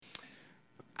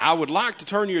I would like to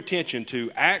turn your attention to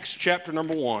Acts chapter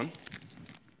number 1.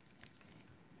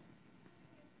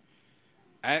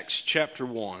 Acts chapter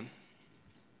 1.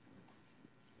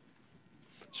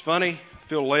 It's funny, I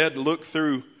feel led to look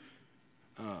through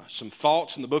some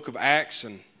thoughts in the book of Acts,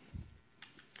 and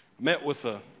I met with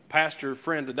a pastor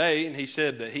friend today, and he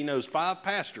said that he knows 5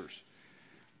 pastors,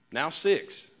 now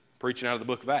 6, preaching out of the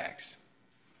book of Acts.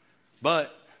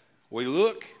 But we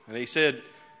look, and he said,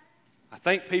 I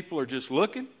think people are just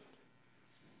looking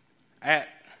at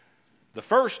the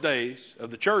first days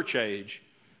of the church age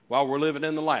while we're living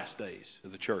in the last days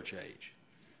of the church age.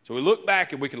 So we look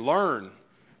back and we can learn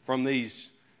from these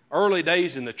early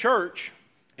days in the church,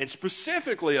 and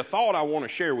specifically a thought I want to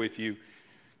share with you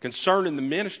concerning the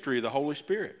ministry of the Holy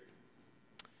Spirit.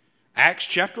 Acts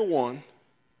chapter 1.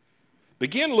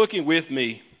 Begin looking with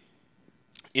me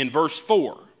in verse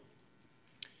 4.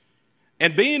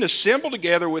 And being assembled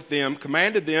together with them,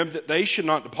 commanded them that they should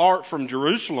not depart from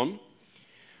Jerusalem,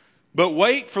 but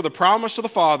wait for the promise of the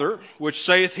Father, which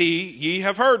saith he, Ye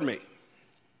have heard me.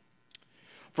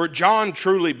 For John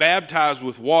truly baptized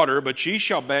with water, but ye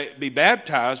shall be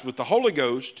baptized with the Holy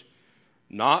Ghost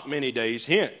not many days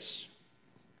hence.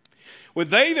 When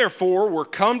they therefore were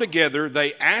come together,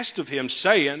 they asked of him,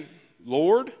 saying,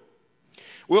 Lord,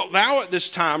 wilt thou at this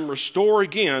time restore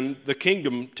again the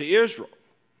kingdom to Israel?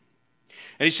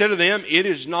 And he said to them, It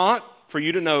is not for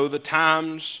you to know the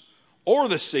times or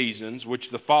the seasons which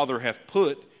the Father hath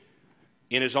put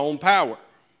in his own power.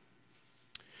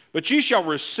 But ye shall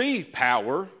receive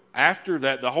power after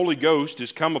that the Holy Ghost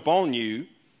is come upon you,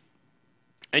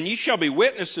 and ye shall be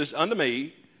witnesses unto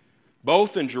me,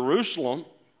 both in Jerusalem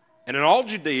and in all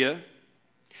Judea,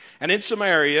 and in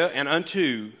Samaria, and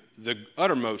unto the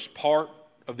uttermost part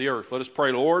of the earth. Let us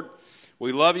pray. Lord,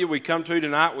 we love you. We come to you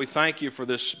tonight. We thank you for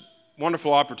this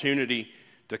wonderful opportunity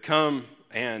to come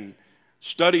and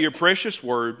study your precious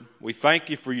word. We thank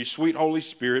you for your sweet Holy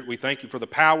Spirit. We thank you for the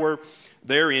power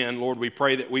therein. Lord, we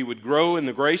pray that we would grow in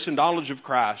the grace and knowledge of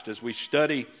Christ as we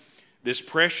study this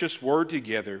precious word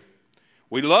together.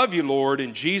 We love you, Lord.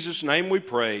 In Jesus' name we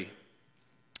pray.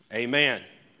 Amen.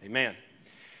 Amen.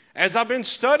 As I've been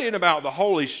studying about the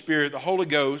Holy Spirit, the Holy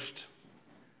Ghost,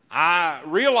 I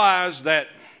realize that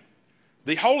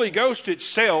the Holy Ghost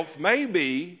itself may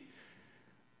be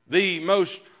the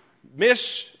most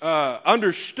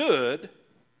misunderstood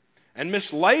and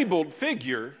mislabeled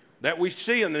figure that we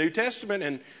see in the New Testament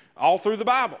and all through the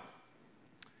Bible.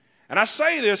 And I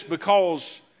say this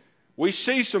because we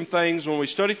see some things when we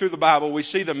study through the Bible. We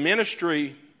see the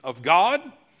ministry of God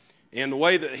in the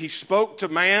way that he spoke to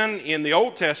man in the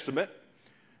Old Testament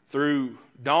through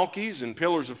donkeys and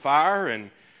pillars of fire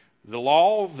and the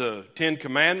law, the 10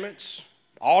 Commandments,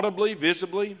 audibly,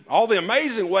 visibly, all the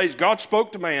amazing ways God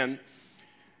spoke to man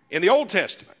in the Old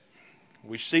Testament.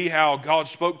 We see how God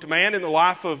spoke to man in the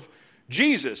life of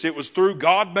Jesus. It was through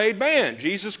God made man.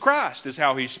 Jesus Christ is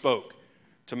how he spoke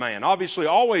to man. Obviously,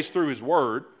 always through his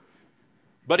word,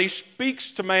 but he speaks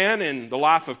to man in the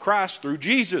life of Christ through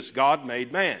Jesus, God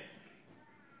made man.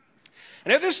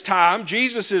 And at this time,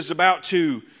 Jesus is about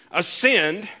to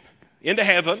ascend into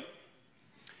heaven.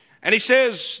 And he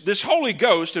says, this Holy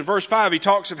Ghost, in verse 5, he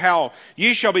talks of how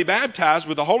ye shall be baptized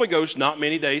with the Holy Ghost not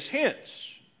many days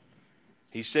hence.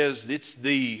 He says, it's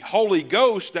the Holy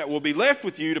Ghost that will be left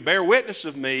with you to bear witness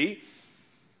of me.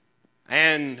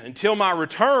 And until my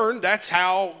return, that's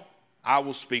how I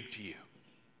will speak to you.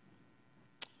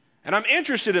 And I'm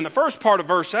interested in the first part of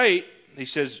verse 8. He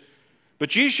says,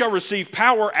 but ye shall receive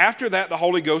power after that the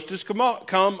Holy Ghost is come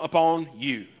upon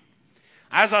you.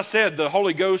 As I said, the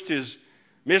Holy Ghost is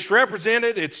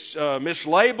misrepresented, it's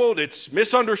mislabeled, it's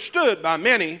misunderstood by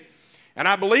many. And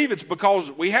I believe it's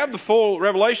because we have the full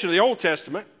revelation of the Old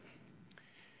Testament.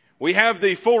 We have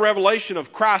the full revelation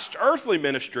of Christ's earthly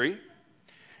ministry.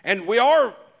 And we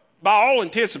are, by all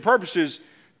intents and purposes,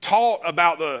 taught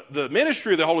about the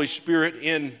ministry of the Holy Spirit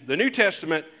in the New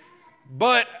Testament.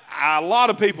 But a lot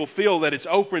of people feel that it's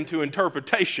open to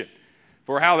interpretation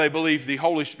for how they believe the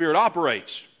Holy Spirit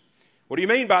operates. What do you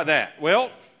mean by that? Well,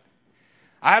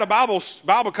 I had a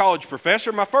Bible college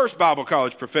professor, my first Bible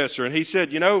college professor, and he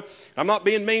said, I'm not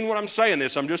being mean when I'm saying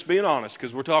this, I'm just being honest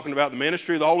because we're talking about the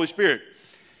ministry of the Holy Spirit.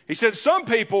 He said some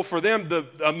people, for them,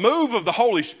 the move of the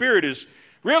Holy Spirit is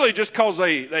really just because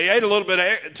they ate a little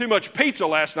bit too much pizza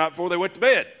last night before they went to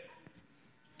bed.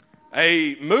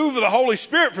 A move of the Holy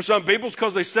Spirit for some people is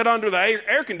because they sit under the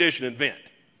air conditioning vent.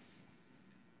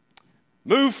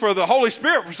 Move for the Holy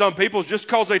Spirit for some people is just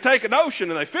because they take a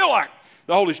notion and they feel like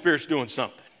the Holy Spirit's doing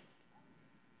something.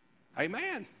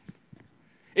 Amen.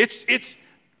 It's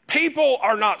people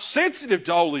are not sensitive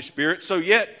to Holy Spirit, so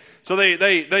yet So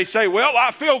they say, well,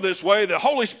 I feel this way. The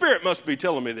Holy Spirit must be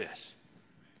telling me this.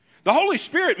 The Holy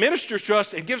Spirit ministers to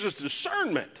us and gives us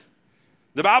discernment.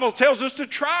 The Bible tells us to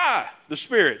try the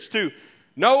spirits, to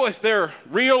know if they're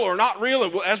real or not real.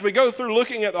 And as we go through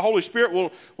looking at the Holy Spirit,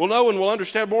 we'll know and we'll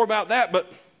understand more about that.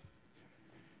 But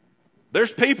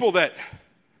there's people that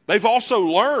they've also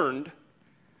learned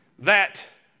that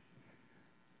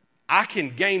I can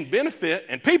gain benefit,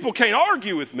 and people can't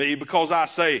argue with me because I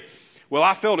say, well,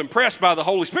 I felt impressed by the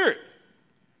Holy Spirit.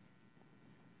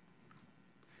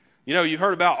 You know, you've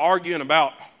heard about arguing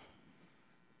about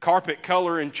carpet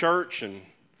color in church and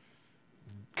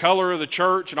color of the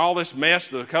church and all this mess,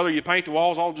 the color you paint the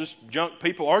walls, all just junk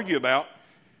people argue about.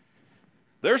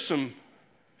 There's some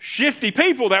shifty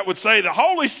people that would say the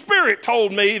Holy Spirit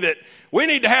told me that we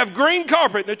need to have green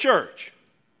carpet in the church.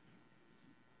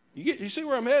 You see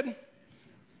where I'm heading?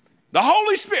 The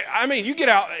Holy Spirit, I mean, you get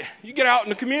out in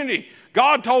the community.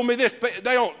 God told me this.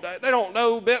 They don't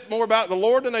know a bit more about the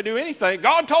Lord than they do anything.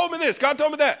 God told me this. God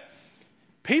told me that.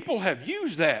 People have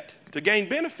used that to gain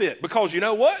benefit because you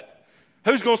know what?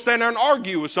 Who's going to stand there and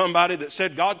argue with somebody that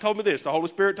said, God told me this, the Holy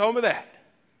Spirit told me that?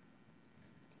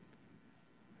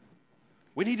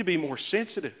 We need to be more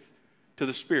sensitive to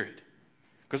the Spirit.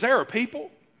 Because there are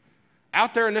people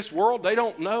out there in this world, they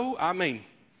don't know. I mean,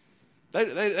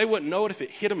 they wouldn't know it if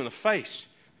it hit them in the face.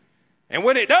 And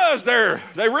when it does,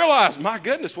 they realize, my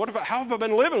goodness, how have I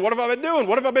been living? What have I been doing?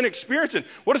 What have I been experiencing?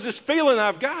 What is this feeling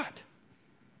I've got?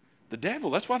 The devil,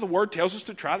 that's why the Word tells us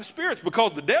to try the spirits.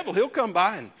 Because the devil, he'll come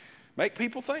by and make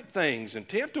people think things and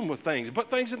tempt them with things and put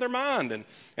things in their mind.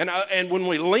 And when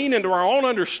we lean into our own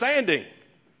understanding,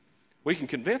 we can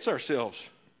convince ourselves,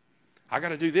 I got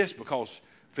to do this because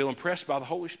I feel impressed by the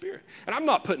Holy Spirit. And I'm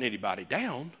not putting anybody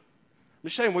down. I'm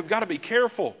just saying we've got to be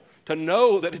careful to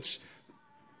know that it's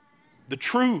the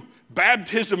true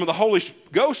baptism of the Holy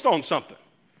Ghost on something.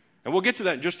 And we'll get to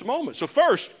that in just a moment. So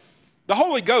first, the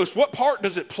Holy Ghost, what part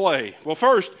does it play? Well,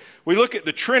 first, we look at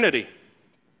the Trinity.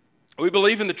 We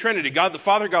believe in the Trinity, God the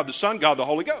Father, God the Son, God the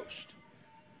Holy Ghost.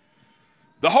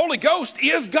 The Holy Ghost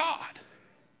is God.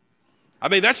 I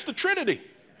mean, that's the Trinity.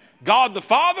 God the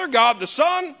Father, God the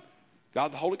Son,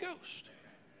 God the Holy Ghost.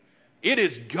 It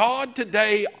is God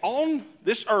today on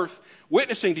this earth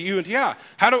witnessing to you and to I.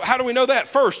 How do we know that?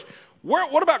 First,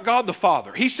 what about God the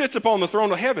Father? He sits upon the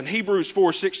throne of heaven. Hebrews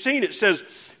 4:16, it says,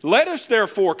 let us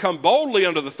therefore come boldly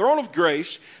unto the throne of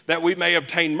grace that we may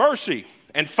obtain mercy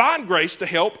and find grace to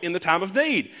help in the time of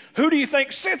need. Who do you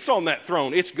think sits on that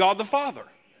throne? It's God the Father.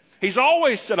 He's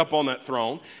always sit up on that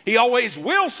throne. He always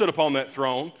will sit upon that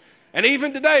throne. And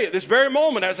even today, at this very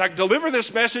moment, as I deliver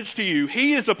this message to you,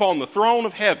 He is upon the throne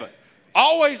of heaven.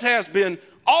 Always has been,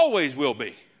 always will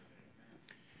be.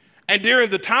 And during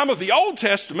the time of the Old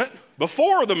Testament,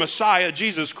 before the Messiah,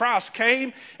 Jesus Christ,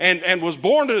 came and was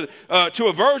born to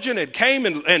a virgin and came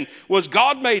and was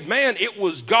God made man, it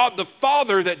was God the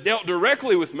Father that dealt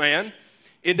directly with man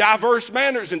in diverse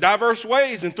manners, in diverse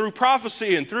ways, and through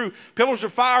prophecy and through pillars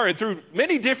of fire and through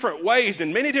many different ways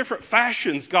and many different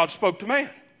fashions, God spoke to man.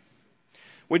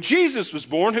 When Jesus was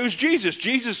born, who's Jesus?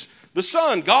 Jesus the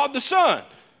Son, God the Son.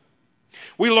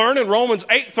 We learn in Romans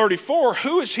 8:34,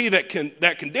 who is he that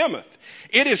condemneth?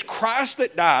 It is Christ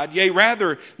that died, yea,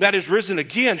 rather, that is risen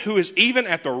again, who is even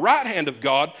at the right hand of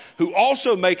God, who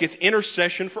also maketh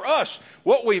intercession for us.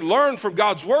 What we learn from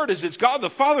God's word is it's God the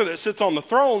Father that sits on the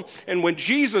throne, and when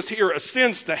Jesus here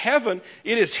ascends to heaven,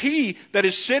 it is He that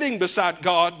is sitting beside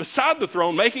God, beside the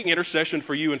throne, making intercession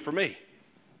for you and for me.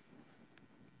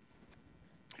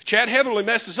 Chad Heatherly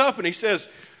messes up and he says,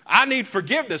 I need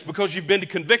forgiveness because you've been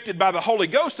convicted by the Holy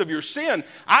Ghost of your sin.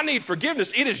 I need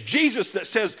forgiveness. It is Jesus that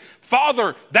says,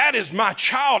 Father, that is my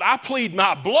child. I plead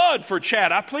my blood for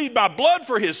Chad. I plead my blood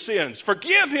for his sins.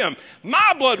 Forgive him.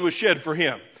 My blood was shed for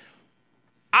him.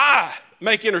 I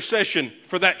make intercession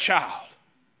for that child.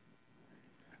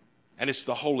 And it's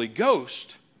the Holy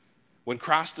Ghost, when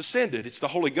Christ ascended, it's the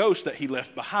Holy Ghost that He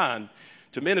left behind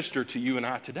to minister to you and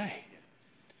I today.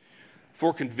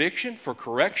 For conviction, for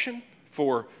correction,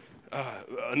 for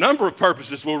a number of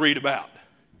purposes we'll read about.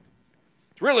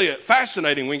 It's really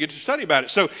fascinating when you get to study about it.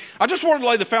 So I just wanted to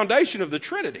lay the foundation of the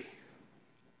Trinity.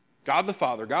 God the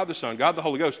Father, God the Son, God the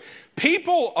Holy Ghost.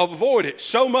 People avoid it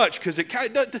so much because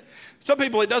some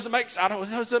people it doesn't make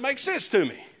sense to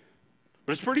me.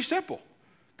 But it's pretty simple.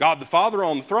 God the Father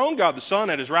on the throne, God the Son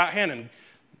at His right hand, and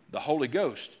the Holy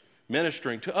Ghost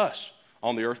ministering to us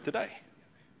on the earth today.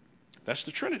 That's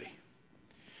the Trinity.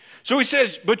 So he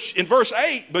says, but in verse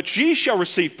 8, but ye shall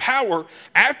receive power.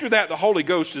 After that, the Holy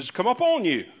Ghost has come upon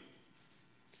you.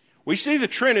 We see the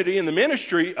Trinity in the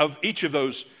ministry of each of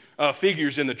those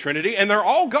figures in the Trinity, and they're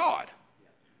all God.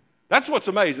 That's what's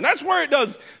amazing. That's where it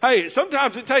does. Hey,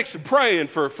 sometimes it takes some praying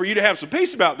for you to have some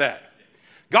peace about that.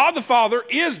 God the Father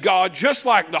is God just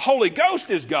like the Holy Ghost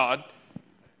is God.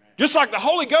 Just like the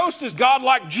Holy Ghost is God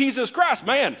like Jesus Christ.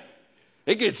 Man,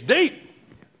 it gets deep.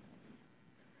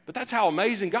 But that's how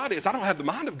amazing God is. I don't have the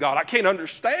mind of God. I can't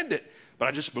understand it. But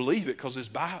I just believe it because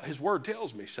His Word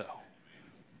tells me so.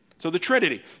 So the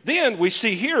Trinity. Then we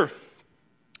see here,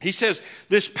 he says,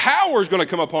 this power is going to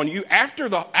come upon you. After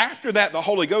that, the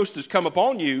Holy Ghost has come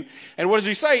upon you. And what does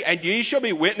he say? And ye shall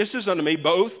be witnesses unto me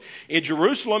both in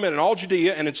Jerusalem and in all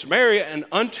Judea and in Samaria and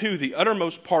unto the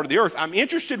uttermost part of the earth. I'm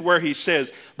interested where he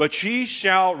says, but ye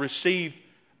shall receive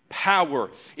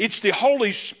power. It's the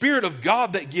Holy Spirit of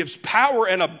God that gives power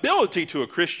and ability to a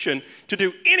Christian to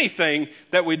do anything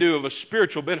that we do of a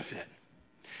spiritual benefit.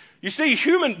 You see,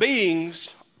 human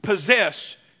beings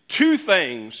possess two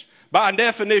things by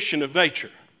definition of nature.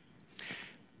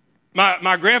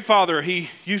 My grandfather, he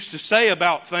used to say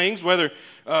about things, whether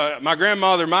my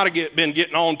grandmother might have been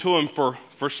getting on to him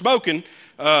for smoking,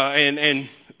 and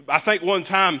I think one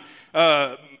time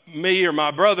me or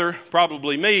my brother,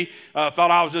 probably me,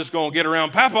 thought I was just going to get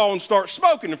around Papaw and start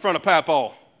smoking in front of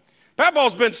Papaw.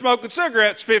 Papaw's been smoking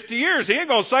cigarettes 50 years. He ain't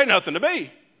going to say nothing to me.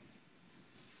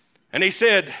 And he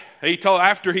said,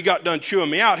 after he got done chewing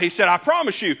me out, he said, I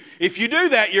promise you, if you do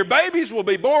that, your babies will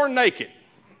be born naked.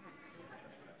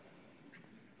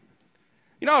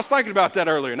 You know, I was thinking about that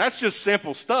earlier, and that's just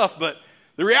simple stuff, but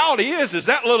the reality is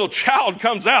that little child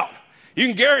comes out. You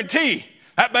can guarantee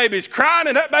that baby's crying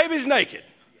and that baby's naked.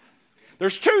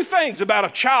 There's two things about a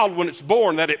child when it's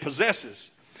born that it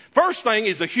possesses. First thing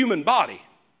is a human body.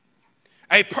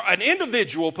 An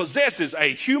individual possesses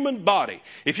a human body.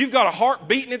 If you've got a heart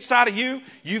beating inside of you,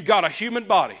 you've got a human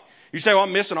body. You say, well,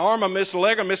 I'm missing an arm, I'm missing a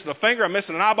leg, I'm missing a finger, I'm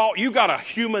missing an eyeball. You've got a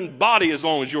human body as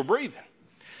long as you're breathing.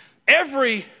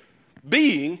 Every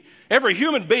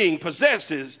human being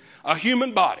possesses a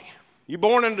human body. You're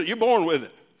born with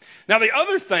it. Now, the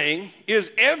other thing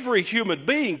is every human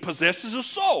being possesses a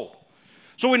soul.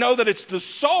 So we know that it's the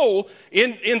soul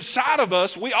inside of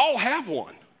us. We all have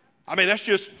one. I mean, that's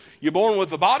just, you're born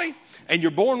with a body and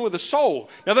you're born with a soul.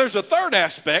 Now, there's a third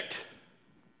aspect,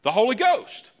 the Holy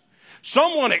Ghost.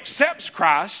 Someone accepts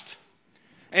Christ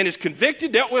and is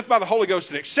convicted, dealt with by the Holy Ghost,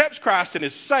 and accepts Christ and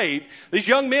is saved. These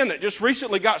young men that just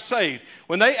recently got saved,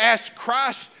 when they asked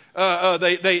Christ,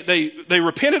 they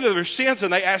repented of their sins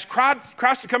and they asked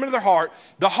Christ to come into their heart,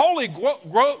 the Holy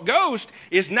Ghost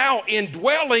is now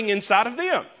indwelling inside of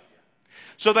them.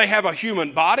 So they have a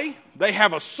human body, they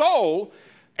have a soul,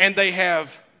 and they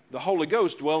have the Holy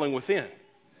Ghost dwelling within.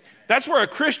 That's where a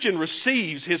Christian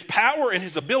receives his power and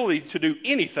his ability to do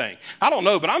anything. I don't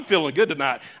know, but I'm feeling good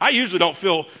tonight. I usually don't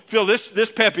feel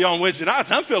this peppy on Wednesday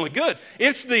nights. I'm feeling good.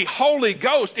 It's the Holy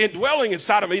Ghost indwelling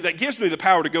inside of me that gives me the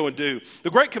power to go and do. The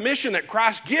Great Commission that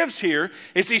Christ gives here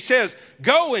is he says,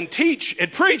 go and teach and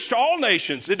preach to all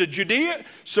nations, into Judea,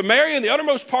 Samaria, and the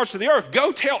uttermost parts of the earth.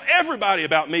 Go tell everybody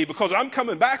about me because I'm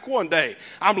coming back one day.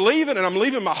 I'm leaving, and I'm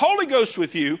leaving my Holy Ghost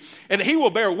with you, and he will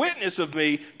bear witness of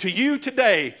me to you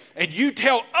today. And you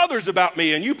tell others about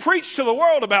me, and you preach to the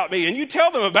world about me, and you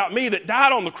tell them about me that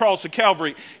died on the cross of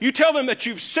Calvary. You tell them that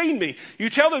you've seen me.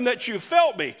 You tell them that you've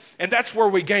felt me. And that's where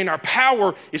we gain our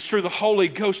power, is through the Holy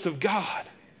Ghost of God.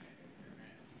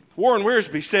 Warren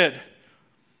Wiersbe said,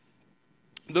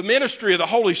 the ministry of the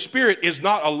Holy Spirit is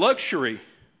not a luxury.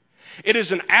 It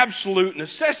is an absolute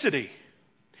necessity.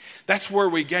 That's where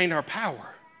we gain our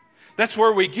power. That's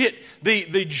where we get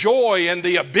the joy and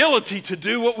the ability to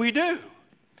do what we do.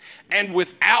 And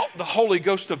without the Holy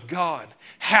Ghost of God,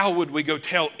 how would we go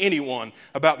tell anyone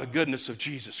about the goodness of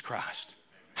Jesus Christ?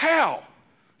 How?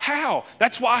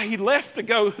 That's why he left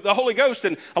the Holy Ghost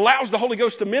and allows the Holy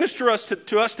Ghost to minister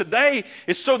to us today,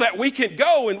 is so that we can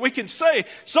go and we can say,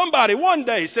 somebody one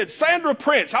day said, Sandra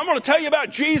Prince, I'm going to tell you about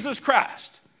Jesus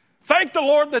Christ. Thank the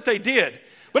Lord that they did.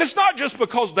 But it's not just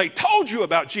because they told you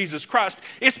about Jesus Christ.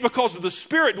 It's because of the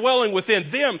Spirit dwelling within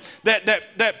them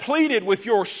that pleaded with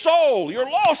your soul, your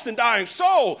lost and dying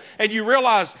soul. And you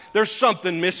realize there's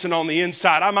something missing on the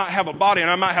inside. I might have a body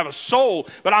and I might have a soul,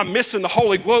 but I'm missing the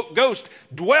Holy Ghost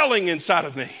dwelling inside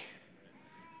of me.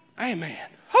 Amen.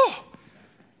 Oh,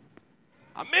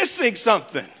 I'm missing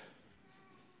something.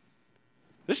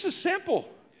 This is simple,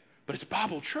 but it's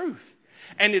Bible truth.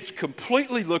 And it's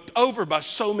completely looked over by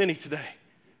so many today.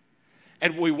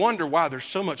 And we wonder why there's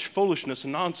so much foolishness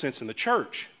and nonsense in the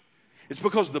church. It's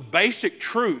because the basic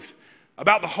truth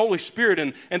about the Holy Spirit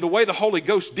and the way the Holy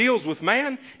Ghost deals with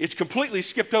man, it's completely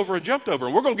skipped over and jumped over.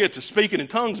 And we're going to get to speaking in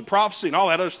tongues and prophecy and all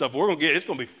that other stuff. It's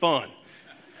going to be fun.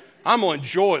 I'm going to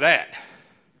enjoy that.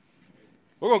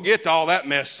 We're going to get to all that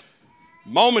mess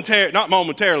not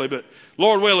momentarily, but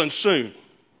Lord willing, soon.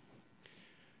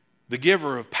 The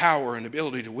giver of power and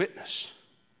ability to witness.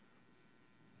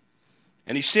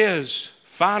 And he says,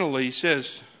 finally, he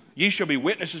says, ye shall be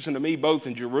witnesses unto me both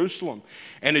in Jerusalem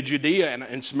and in Judea and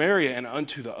in Samaria and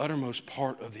unto the uttermost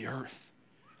part of the earth.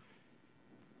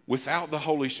 Without the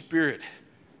Holy Spirit,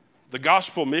 the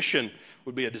gospel mission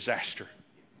would be a disaster.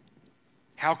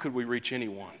 How could we reach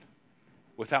anyone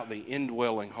without the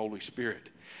indwelling Holy Spirit?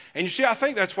 And you see, I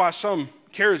think that's why some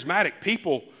charismatic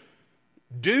people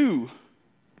do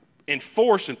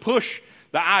enforce and push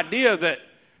the idea that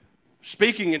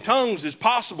speaking in tongues is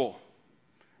possible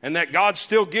and that God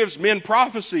still gives men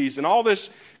prophecies and all this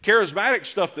charismatic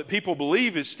stuff that people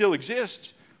believe still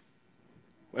exists.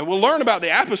 And we'll learn about the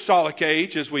apostolic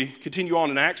age as we continue on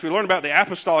in Acts. We learn about the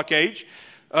apostolic age.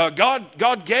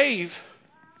 God gave,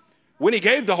 when he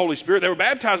gave the Holy Spirit, they were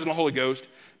baptized in the Holy Ghost.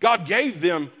 God gave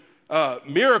them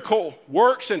miracle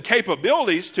works and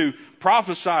capabilities to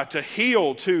prophesy, to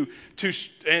heal, to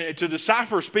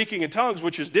decipher speaking in tongues,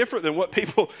 which is different than what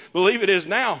people believe it is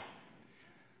now.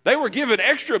 They were given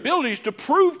extra abilities to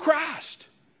prove Christ.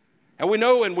 And we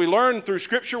know and we learn through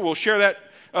Scripture, we'll share that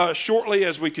shortly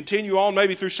as we continue on,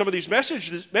 maybe through some of these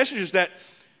messages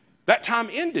that time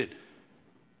ended.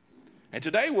 And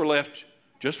today we're left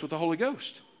just with the Holy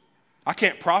Ghost. I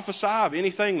can't prophesy of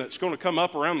anything that's going to come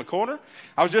up around the corner.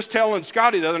 I was just telling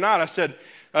Scotty the other night, I said,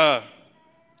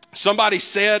 somebody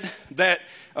said that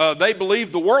they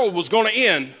believed the world was going to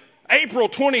end April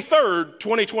 23rd,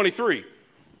 2023.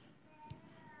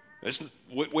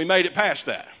 We made it past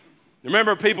that.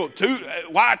 Remember people,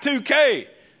 Y2K,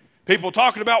 people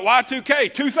talking about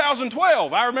Y2K,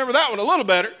 2012. I remember that one a little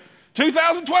better.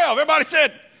 2012, everybody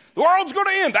said, the world's going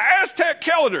to end, the Aztec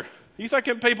calendar. You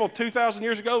thinking people 2,000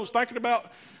 years ago was thinking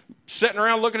about sitting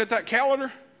around looking at that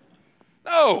calendar?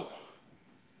 No.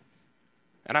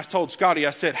 And I told Scotty,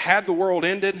 I said, had the world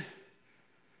ended,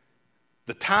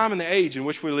 the time and the age in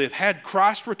which we live, had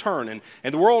Christ returned,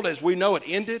 and the world as we know it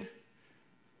ended,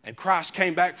 and Christ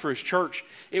came back for his church,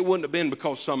 it wouldn't have been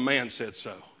because some man said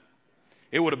so.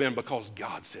 It would have been because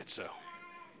God said so.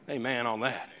 Amen on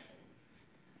that.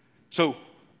 So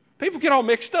people get all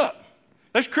mixed up.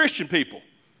 There's Christian people.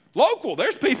 Local,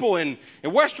 there's people in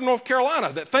Western North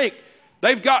Carolina that think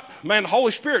they've got, man, the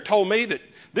Holy Spirit told me that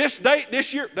this date,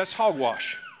 this year, that's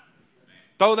hogwash.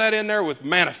 Throw that in there with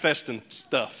manifesting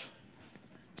stuff.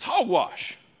 It's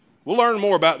hogwash. We'll learn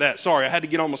more about that. Sorry, I had to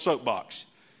get on my soapbox.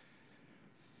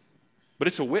 But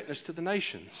it's a witness to the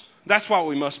nations. That's why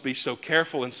we must be so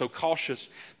careful and so cautious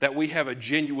that we have a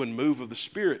genuine move of the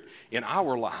Spirit in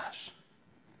our lives.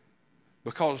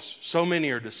 Because so many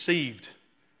are deceived,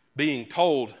 being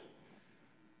told,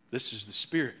 this is the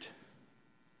Spirit.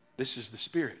 This is the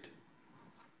Spirit.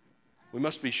 We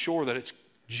must be sure that it's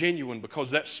genuine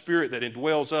because that Spirit that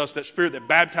indwells us, that Spirit that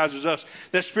baptizes us,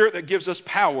 that Spirit that gives us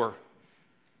power,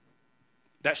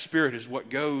 that Spirit is what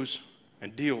goes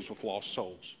and deals with lost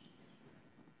souls.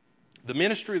 The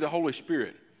ministry of the Holy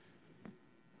Spirit,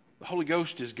 the Holy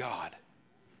Ghost is God,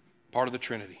 part of the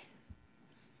Trinity.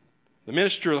 The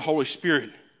ministry of the Holy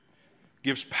Spirit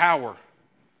gives power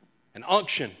and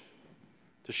unction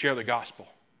to share the gospel.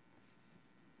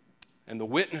 And the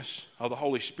witness of the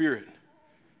Holy Spirit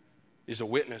is a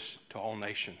witness to all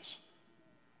nations.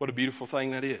 What a beautiful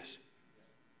thing that is.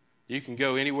 You can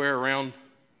go anywhere around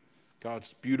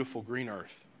God's beautiful green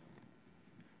earth,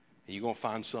 and you're going to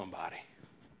find somebody.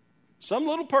 Some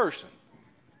little person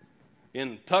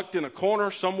tucked in a corner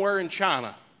somewhere in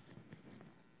China.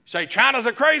 Say, China's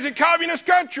a crazy communist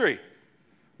country.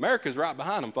 America's right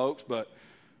behind them, folks, but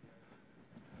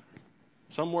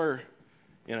somewhere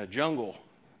in a jungle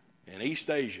in East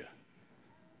Asia,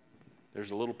 there's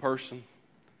a little person,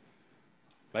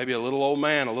 maybe a little old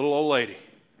man, a little old lady,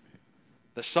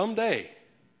 that someday,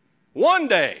 one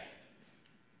day,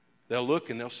 they'll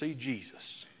look and they'll see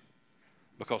Jesus.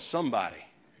 Because somebody,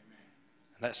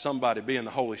 and that somebody being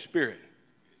the Holy Spirit,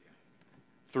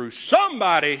 through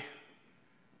somebody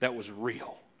that was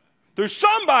real, through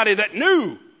somebody that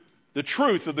knew the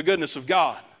truth of the goodness of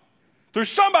God, through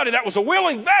somebody that was a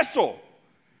willing vessel,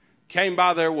 came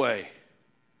by their way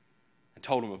and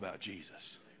told them about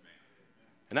Jesus.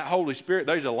 And that Holy Spirit,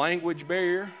 there's a language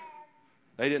barrier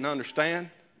they didn't understand.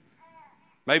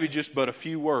 Maybe just but a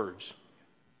few words.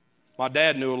 My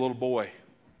dad knew a little boy.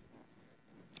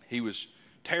 He was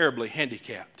terribly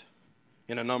handicapped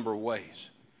in a number of ways.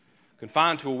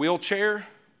 Confined to a wheelchair.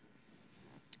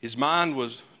 His mind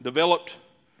was developed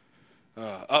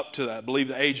up to, I believe,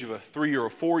 the age of a 3 or a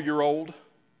 4-year-old.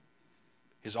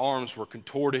 His arms were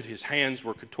contorted. His hands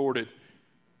were contorted.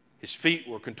 His feet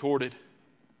were contorted.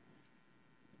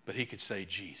 but he could say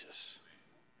Jesus.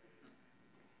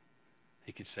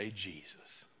 He could say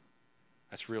Jesus.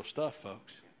 That's real stuff,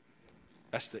 folks.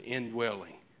 That's the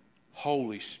indwelling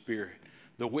Holy Spirit,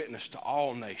 the witness to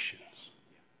all nations.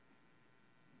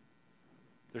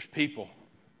 There's people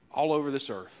all over this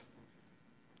earth.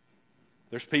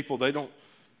 There's people,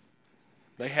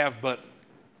 they have but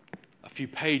a few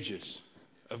pages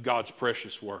of God's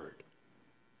precious word.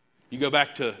 You go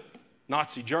back to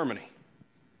Nazi Germany,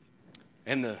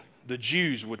 and the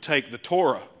Jews would take the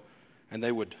Torah and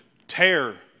they would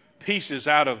tear pieces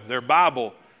out of their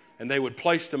Bible and they would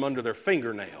place them under their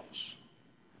fingernails.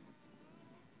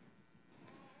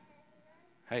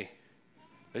 Hey,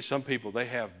 there's some people, they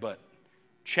have but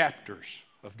chapters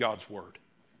of God's Word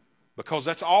because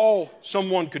that's all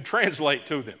someone could translate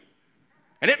to them.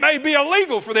 And it may be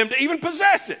illegal for them to even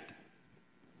possess it.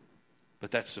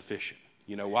 But that's sufficient.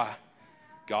 You know why?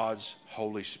 God's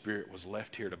Holy Spirit was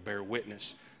left here to bear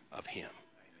witness of Him.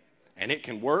 And it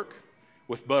can work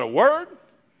with but a word.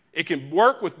 It can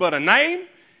work with but a name.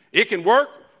 It can work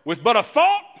with but a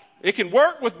thought. It can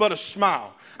work with but a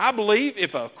smile. I believe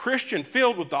if a Christian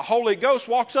filled with the Holy Ghost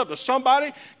walks up to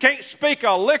somebody, can't speak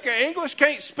a lick of English,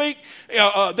 can't speak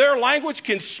their language,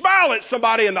 can smile at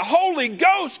somebody, and the Holy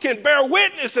Ghost can bear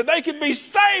witness that they can be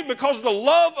saved because of the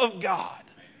love of God.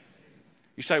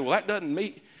 You say, well, that doesn't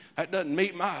meet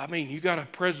you got to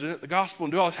present the gospel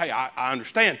and do all this. Hey, I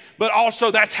understand. But also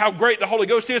that's how great the Holy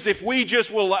Ghost is if we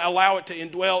just will allow it to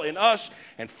indwell in us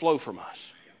and flow from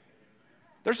us.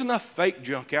 There's enough fake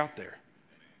junk out there.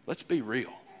 Let's be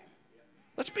real.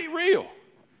 Let's be real.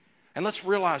 And let's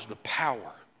realize the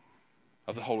power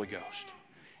of the Holy Ghost.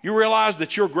 You realize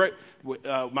that you're great.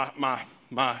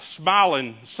 My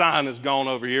smiling sign has gone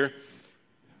over here.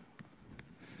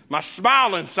 My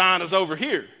smiling sign is over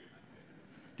here.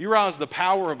 Do you realize the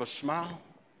power of a smile?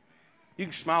 You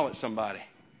can smile at somebody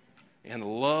and the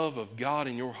love of God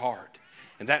in your heart.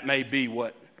 And that may be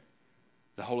what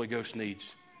the Holy Ghost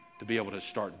needs to be able to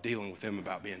start dealing with them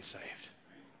about being saved.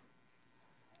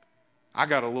 I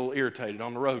got a little irritated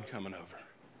on the road coming over.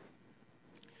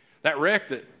 That wreck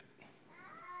that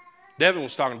Devin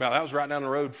was talking about, that was right down the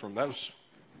road that was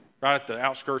right at the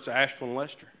outskirts of Asheville and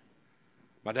Lester.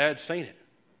 My dad's seen it.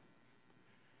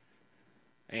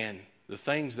 And the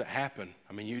things that happen,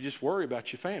 you just worry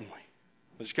about your family.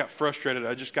 I just got frustrated.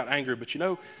 I just got angry. But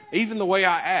even the way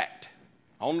I act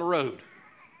on the road,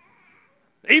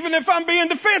 even if I'm being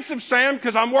defensive, Sam,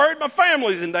 because I'm worried my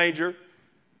family's in danger,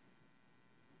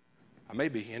 I may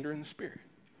be hindering the Spirit.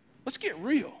 Let's get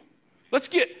real. Let's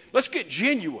get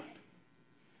genuine.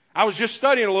 I was just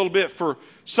studying a little bit for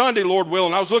Sunday, Lord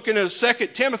willing. I was looking at 2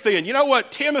 Timothy, and you know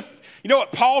what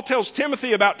Paul tells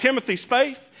Timothy about Timothy's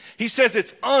faith? He says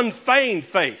it's unfeigned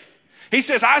faith. He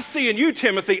says, I see in you,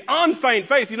 Timothy, unfeigned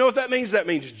faith. You know what that means? That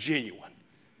means genuine.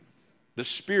 The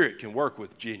Spirit can work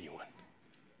with genuine.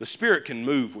 The Spirit can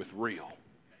move with real.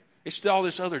 It's all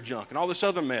this other junk and all this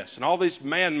other mess and all this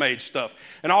man-made stuff.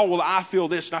 And I feel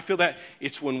this and I feel that.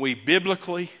 It's when we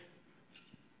biblically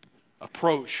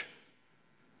approach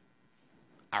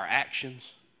our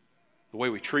actions, the way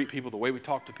we treat people, the way we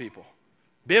talk to people.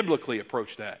 Biblically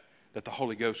approach that the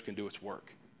Holy Ghost can do its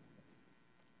work.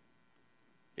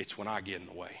 It's when I get in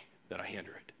the way that I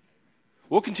hinder it.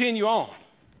 We'll continue on.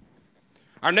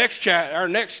 Our next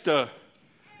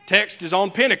text is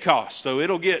on Pentecost, so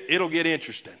it'll get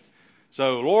interesting.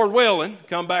 So Lord willing,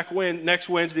 come back next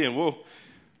Wednesday and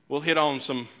we'll hit on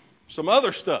some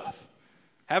other stuff.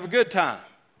 Have a good time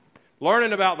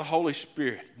learning about the Holy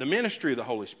Spirit, the ministry of the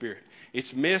Holy Spirit.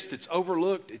 It's missed, it's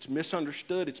overlooked, it's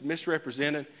misunderstood, it's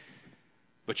misrepresented.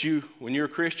 But when you're a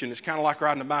Christian, it's kind of like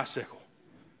riding a bicycle.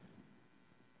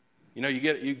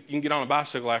 You can get on a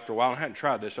bicycle after a while. I hadn't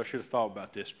tried this. I should have thought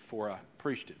about this before I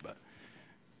preached it. But,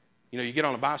 you get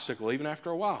on a bicycle even after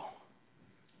a while.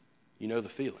 You know the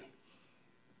feeling.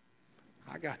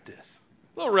 I got this.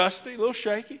 A little rusty, a little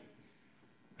shaky.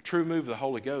 A true move of the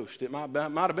Holy Ghost. It might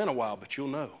have been a while, but you'll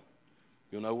know.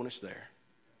 You'll know when it's there.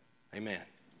 Amen.